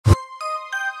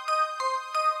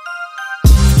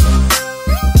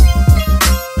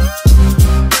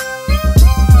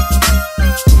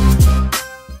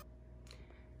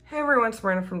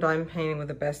Miranda from Diamond Painting with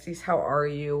the Besties. How are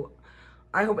you?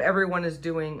 I hope everyone is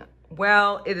doing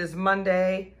well. It is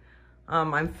Monday.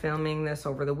 I'm filming this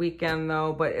over the weekend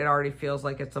though, but it already feels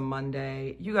like it's a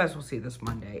Monday. You guys will see this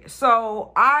Monday.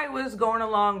 So I was going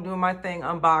along doing my thing,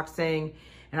 unboxing,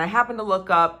 and I happened to look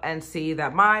up and see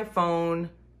that my phone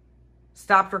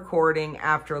stopped recording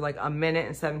after like a minute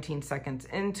and 17 seconds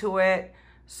into it.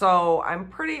 So I'm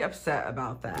pretty upset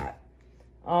about that.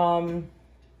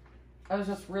 I was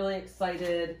just really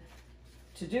excited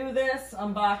to do this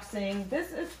unboxing.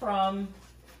 This is from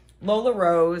Lola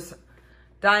Rose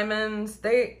Diamonds.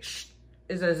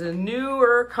 Is a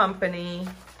newer company.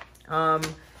 And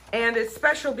it's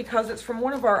special because it's from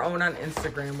one of our own on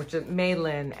Instagram, which is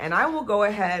Maylin. And I will go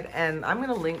ahead and I'm going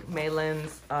to link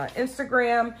Maylin's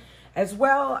Instagram, as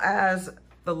well as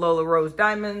the Lola Rose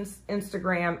Diamonds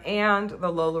Instagram and the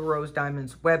Lola Rose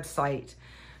Diamonds website.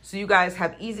 So you guys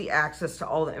have easy access to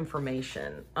all the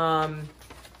information.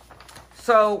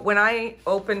 So when I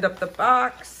opened up the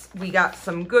box, we got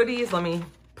some goodies. Let me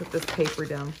put this paper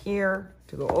down here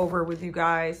to go over with you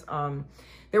guys.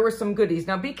 There were some goodies.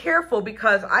 Now be careful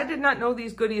because I did not know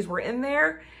these goodies were in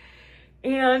there.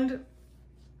 And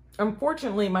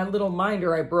unfortunately, my little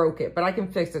minder, I broke it, but I can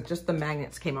fix it. Just the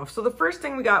magnets came off. So the first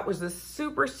thing we got was this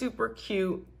super, super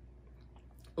cute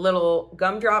little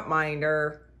gumdrop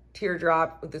minder,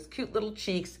 teardrop with this cute little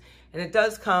cheeks. And it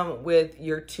does come with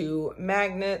your two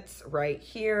magnets right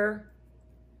here.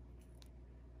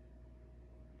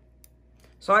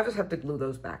 So I just have to glue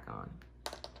those back on.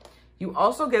 You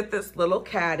also get this little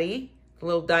caddy, a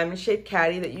little diamond shaped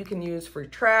caddy that you can use for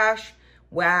trash,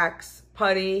 wax,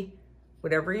 putty,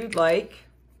 whatever you'd like.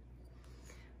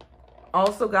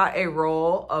 Also got a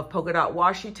roll of polka dot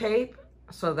washi tape.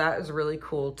 So that is really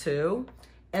cool too.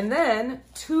 And then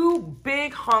two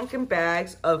big honking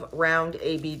bags of round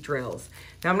AB drills.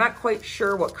 Now I'm not quite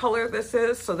sure what color this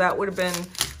is. So that would have been,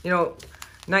 you know,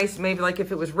 nice maybe like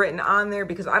if it was written on there,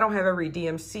 because I don't have every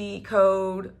DMC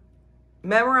code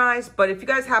memorized. But if you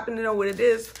guys happen to know what it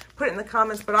is, put it in the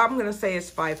comments. But I'm gonna say it's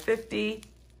 550.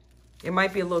 It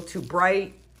might be a little too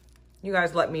bright. You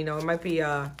guys let me know. It might be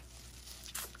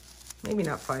maybe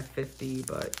not 550,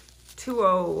 but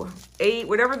 208,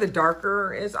 whatever the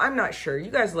darker is. I'm not sure. You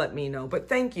guys let me know. But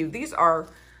thank you. This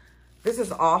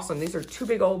is awesome. These are two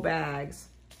big old bags.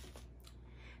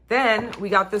 Then we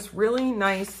got this really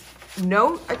nice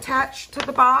note attached to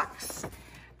the box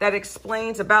that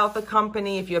explains about the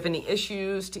company. If you have any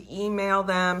issues, to email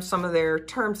them, some of their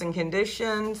terms and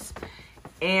conditions,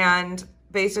 and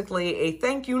basically a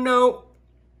thank you note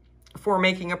for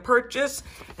making a purchase.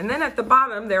 And then at the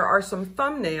bottom, there are some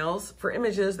thumbnails for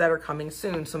images that are coming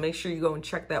soon. So make sure you go and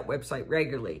check that website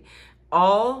regularly.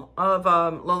 All of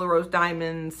Lola Rose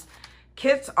Diamonds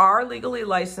kits are legally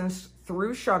licensed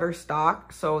through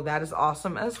Shutterstock. So that is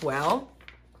awesome as well.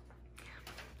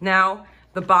 Now,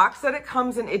 the box that it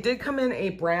comes in, it did come in a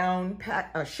brown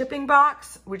shipping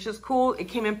box, which is cool. It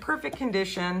came in perfect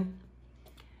condition.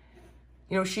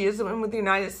 You know, she is in with the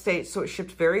United States, so it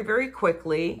shipped very, very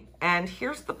quickly. And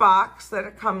here's the box that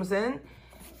it comes in.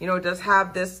 You know, it does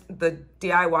have the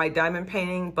DIY diamond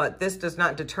painting, but this does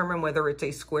not determine whether it's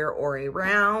a square or a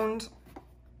round.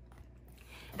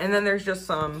 And then there's just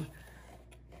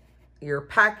your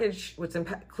package, what's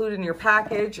included in your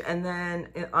package. And then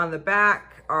on the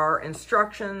back are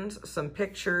instructions, some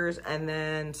pictures, and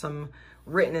then some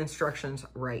written instructions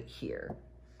right here.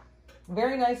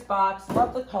 Very nice box.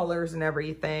 Love the colors and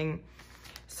everything.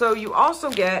 So you also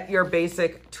get your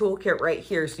basic toolkit right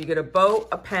here. So you get a bow,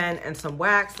 a pen, and some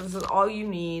wax. This is all you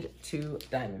need to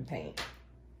diamond paint.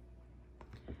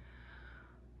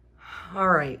 All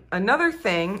right, another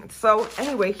thing. So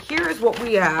anyway, here is what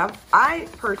we have. I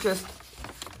purchased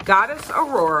Goddess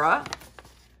Aurora.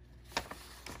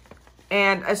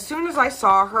 And as soon as I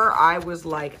saw her, I was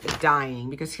like dying,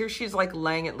 because here she's like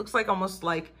laying, it looks like almost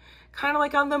like kind of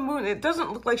like on the moon. It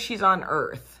doesn't look like she's on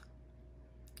Earth.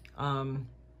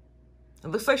 It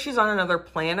looks like she's on another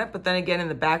planet, but then again, in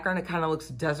the background, it kind of looks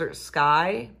desert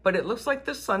sky, but it looks like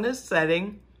the sun is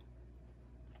setting.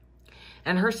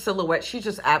 And her silhouette, she's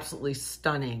just absolutely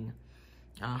stunning.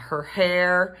 Her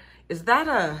hair, is that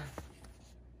I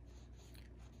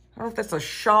don't know if that's a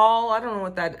shawl. I don't know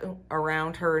what that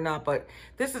around her or not, but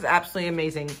this is absolutely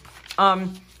amazing.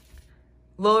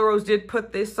 Lola Rose did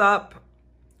put this up,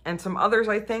 and some others,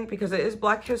 I think, because it is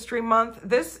Black History Month.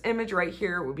 This image right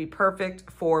here would be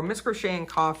perfect for Miss Crochet and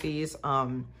Coffee's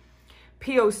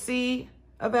POC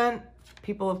event,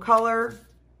 People of Color.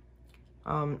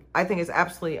 I think it's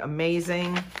absolutely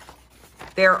amazing.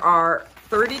 There are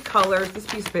 30 colors. This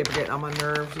piece of paper getting on my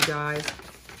nerves, you guys.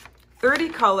 30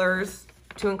 colors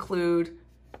to include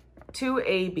two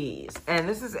ABs, and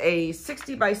this is a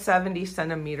 60 by 70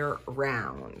 centimeter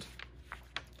round.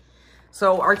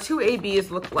 So our two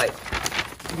ABs look like,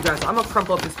 you guys, I'm gonna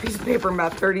crumple up this piece of paper in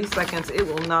about 30 seconds. It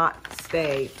will not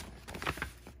stay.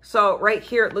 So right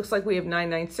here, it looks like we have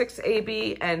 996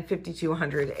 AB and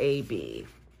 5200 AB.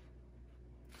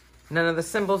 None of the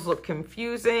symbols look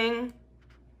confusing.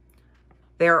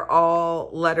 They're all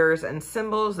letters and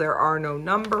symbols. There are no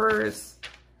numbers.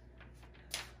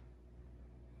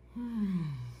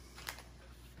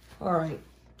 All right,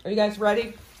 are you guys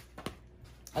ready?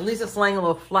 At least it's laying a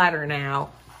little flatter now.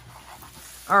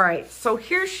 All right, so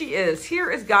here she is.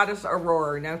 Here is Goddess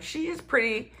Aurora. Now she is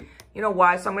pretty, you know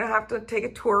why, so I'm gonna have to take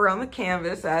a tour around the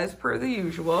canvas as per the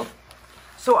usual.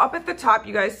 So up at the top,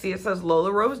 you guys see it says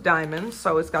Lola Rose Diamonds,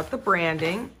 so it's got the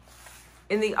branding.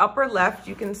 In the upper left,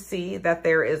 you can see that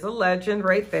there is a legend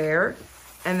right there.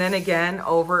 And then again,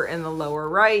 over in the lower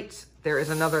right, there is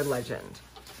another legend.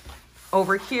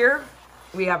 Over here,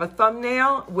 we have a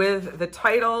thumbnail with the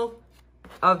title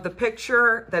of the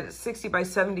picture that it's 60 by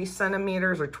 70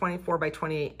 centimeters or 24 by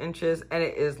 28 inches, and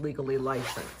it is legally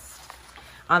licensed.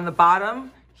 On the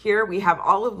bottom here, we have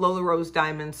all of Lola Rose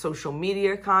Diamonds' social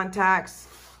media contacts.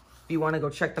 If you want to go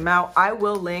check them out, I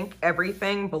will link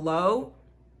everything below.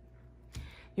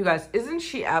 You guys, isn't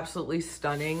she absolutely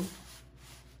stunning?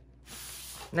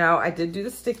 Now, I did do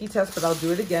the sticky test, but I'll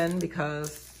do it again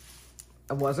because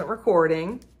I wasn't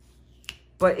recording.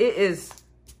 But it is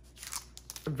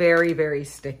very, very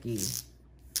sticky.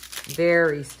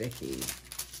 Very sticky.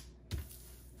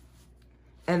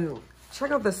 And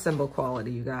check out the symbol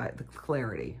quality you got, the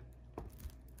clarity.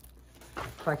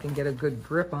 If I can get a good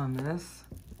grip on this.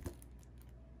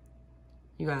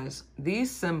 You guys, these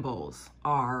symbols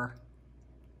are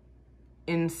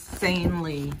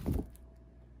insanely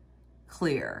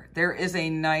clear. There is a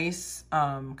nice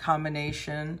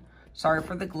combination, sorry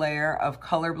for the glare, of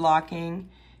color blocking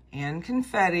and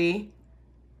confetti.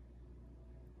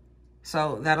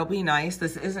 So that'll be nice.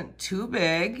 This isn't too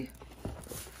big.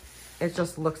 It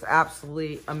just looks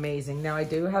absolutely amazing. Now I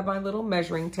do have my little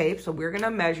measuring tape, so we're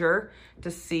gonna measure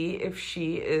to see if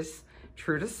she is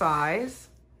true to size.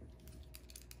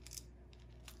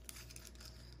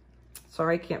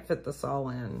 Sorry, I can't fit this all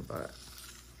in, but.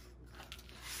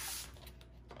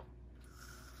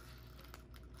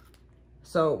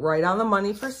 So right on the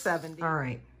money for 70. All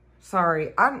right,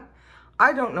 sorry,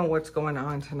 I don't know what's going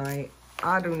on tonight.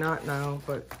 I do not know,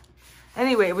 but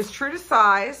anyway, it was true to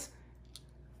size.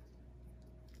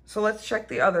 So let's check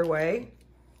the other way.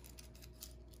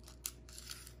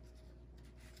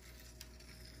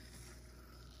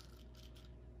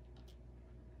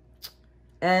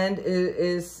 And it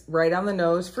is right on the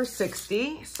nose for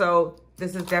 60. So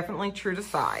this is definitely true to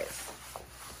size.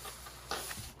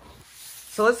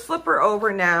 So let's flip her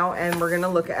over now and we're gonna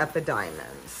look at the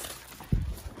diamonds.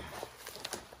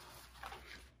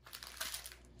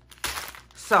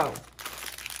 So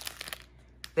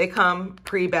they come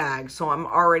pre-bagged, so I'm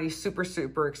already super,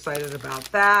 super excited about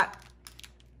that.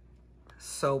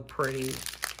 So pretty.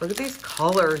 Look at these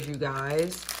colors, you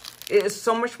guys. It is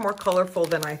so much more colorful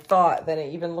than I thought, than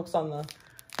it even looks on the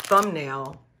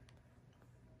thumbnail.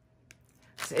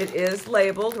 It is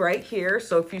labeled right here,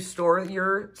 so if you store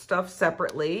your stuff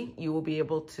separately, you will be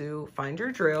able to find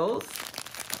your drills.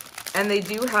 And they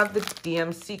do have the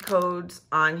DMC codes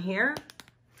on here.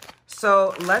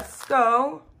 So let's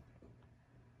go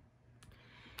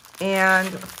and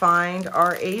find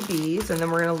our ABs, and then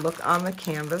we're gonna look on the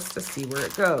canvas to see where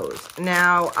it goes.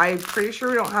 Now, I'm pretty sure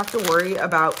we don't have to worry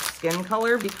about skin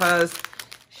color because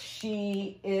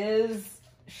she is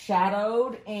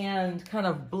shadowed and kind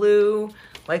of blue,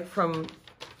 like from,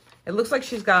 it looks like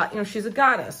she's got, you know, she's a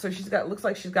goddess. So she's got, looks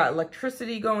like she's got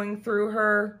electricity going through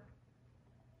her.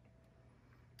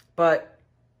 But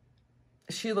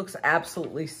she looks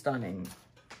absolutely stunning.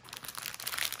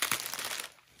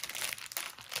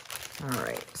 All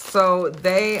right, so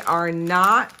they are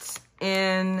not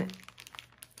in,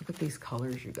 look at these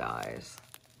colors, you guys.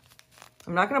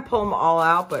 I'm not gonna pull them all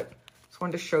out, but just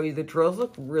wanted to show you the drills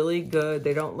look really good.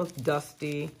 They don't look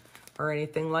dusty or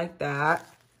anything like that.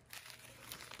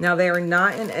 Now they are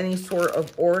not in any sort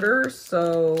of order,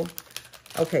 so,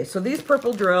 okay, so these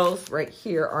purple drills right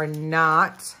here are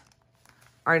not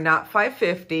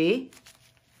 550.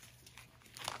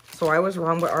 So I was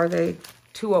wrong, but are they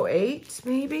 208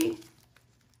 maybe?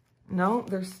 No,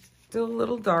 they're still a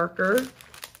little darker.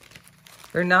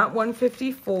 They're not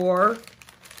 154.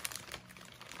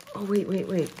 Oh, wait.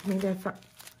 Maybe I found...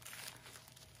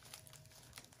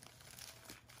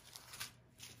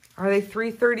 Are they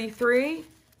 333?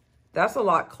 That's a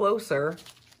lot closer.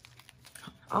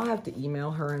 I'll have to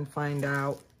email her and find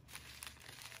out.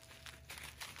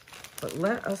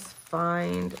 let us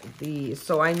find these.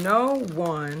 So I know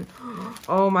one.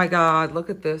 Oh my God, look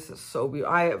at this. It's so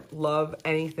beautiful. I love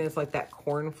anything. It's like that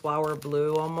cornflower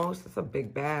blue almost. It's a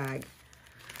big bag.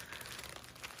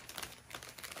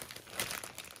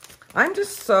 I'm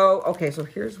just so, okay, so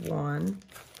here's one.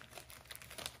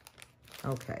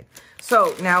 Okay,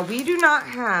 so now we do not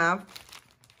have,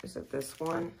 is it this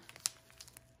one?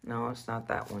 No, it's not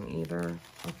that one either.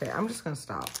 Okay, I'm just gonna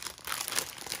stop.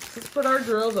 Let's put our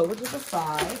drills over to the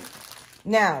side.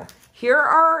 Now, here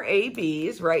are our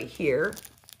ABs right here.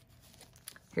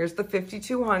 Here's the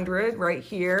 5200 right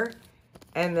here.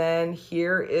 And then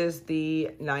here is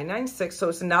the 996. So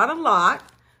it's not a lot,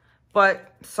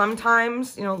 but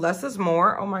sometimes, you know, less is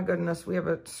more. Oh my goodness, we have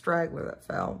a straggler that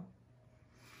fell.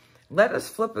 Let us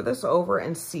flip this over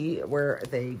and see where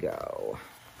they go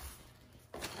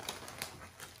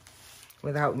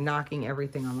without knocking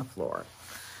everything on the floor.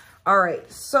 All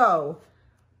right, so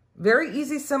very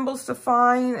easy symbols to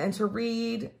find and to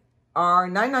read. Our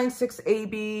 996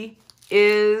 AB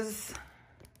is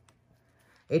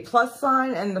a plus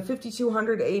sign and the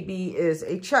 5200 AB is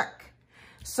a check.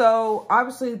 So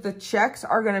obviously the checks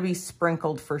are going to be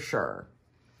sprinkled for sure.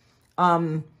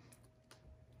 So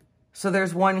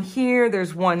there's one here,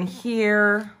 there's one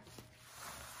here.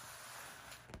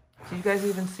 Did you guys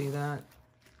even see that?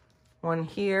 One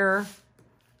here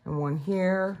and one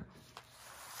here.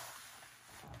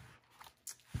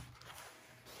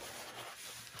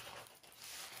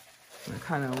 I'm gonna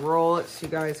kind of roll it so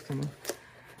you guys can.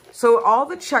 So all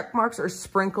the check marks are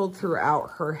sprinkled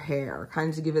throughout her hair, kind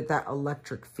of to give it that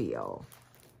electric feel.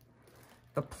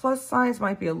 The plus signs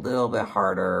might be a little bit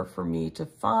harder for me to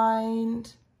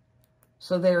find.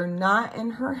 So they're not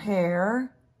in her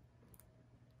hair.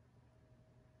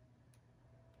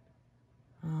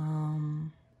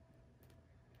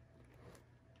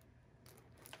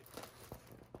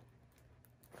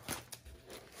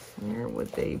 Where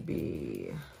would they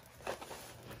be?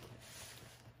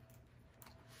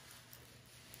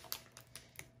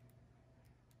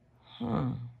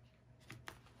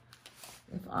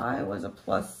 If I was a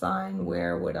plus sign,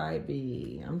 where would I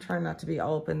be? I'm trying not to be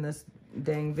all up in this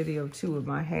dang video too with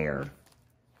my hair.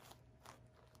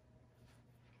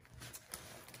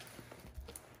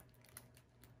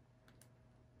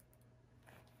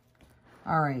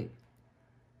 All right.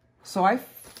 So I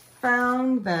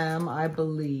found them, I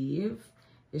believe.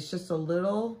 It's just a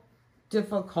little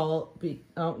difficult.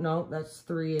 Oh, no, that's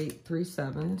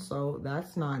 3837. So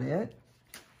that's not it.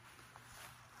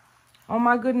 Oh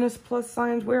my goodness, plus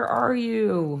signs, where are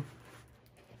you?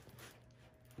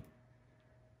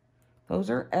 Those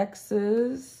are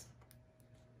X's.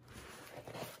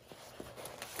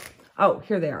 Oh,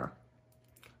 here they are.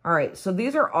 All right, so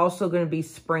these are also going to be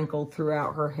sprinkled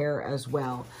throughout her hair as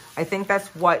well. I think that's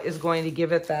what is going to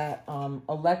give it that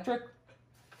electric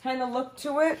kind of look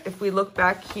to it. If we look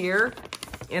back here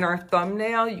in our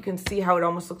thumbnail, you can see how it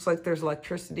almost looks like there's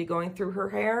electricity going through her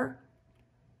hair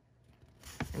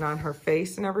and on her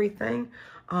face and everything.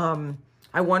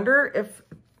 I wonder if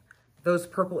those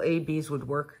purple ABs would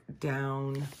work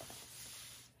down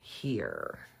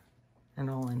here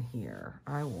and all in here.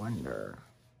 I wonder.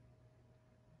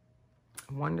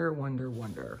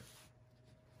 Wonder.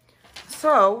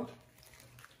 So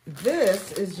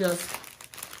this is just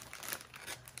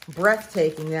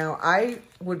breathtaking. Now I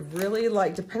would really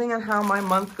like, depending on how my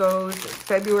month goes,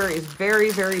 February is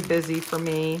very, very busy for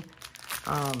me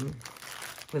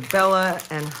with Bella,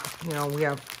 and you know, we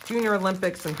have Junior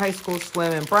Olympics and high school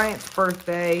swim and Bryant's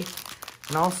birthday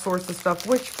and all sorts of stuff,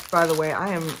 which by the way, I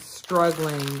am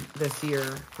struggling this year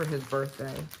for his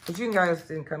birthday. But you guys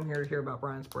didn't come here to hear about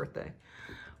Bryant's birthday.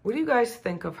 What do you guys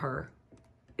think of her?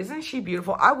 Isn't she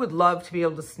beautiful? I would love to be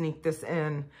able to sneak this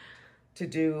in to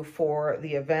do for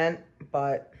the event,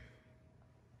 but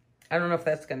I don't know if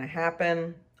that's going to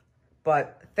happen.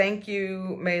 But thank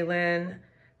you, Maylin.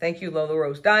 Thank you, Lola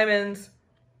Rose Diamonds,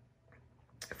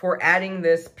 for adding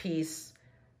this piece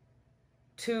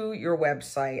to your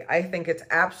website. I think it's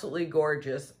absolutely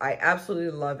gorgeous. I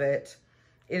absolutely love it.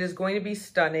 It is going to be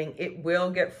stunning. It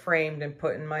will get framed and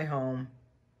put in my home.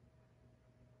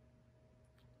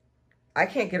 I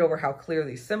can't get over how clear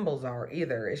these symbols are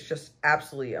either. It's just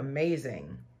absolutely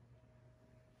amazing.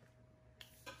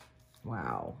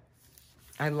 Wow.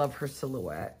 I love her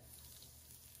silhouette.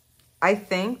 I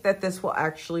think that this will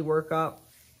actually work up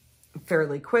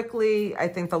fairly quickly. I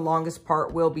think the longest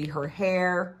part will be her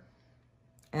hair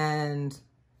and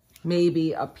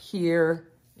maybe up here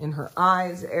in her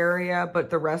eyes area, but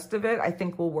the rest of it I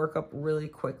think will work up really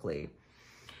quickly.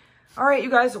 All right, you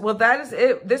guys, well, that is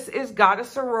it. This is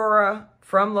Goddess Aurora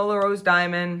from Lola Rose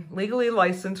Diamond, legally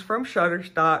licensed from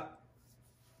Shutterstock.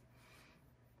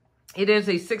 It is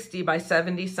a 60 by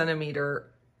 70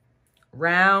 centimeter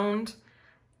round,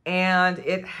 and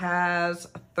it has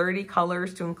 30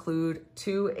 colors to include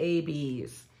 2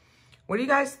 ABs. What do you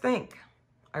guys think?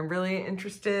 I'm really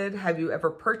interested. Have you ever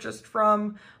purchased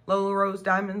from Lola Rose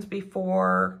Diamonds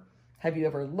before? Have you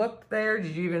ever looked there?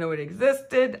 Did you even know it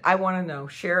existed? I want to know.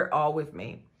 Share it all with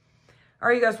me. All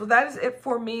right, you guys. Well, that is it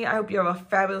for me. I hope you have a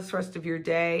fabulous rest of your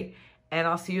day, and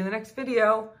I'll see you in the next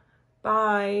video.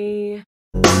 Bye.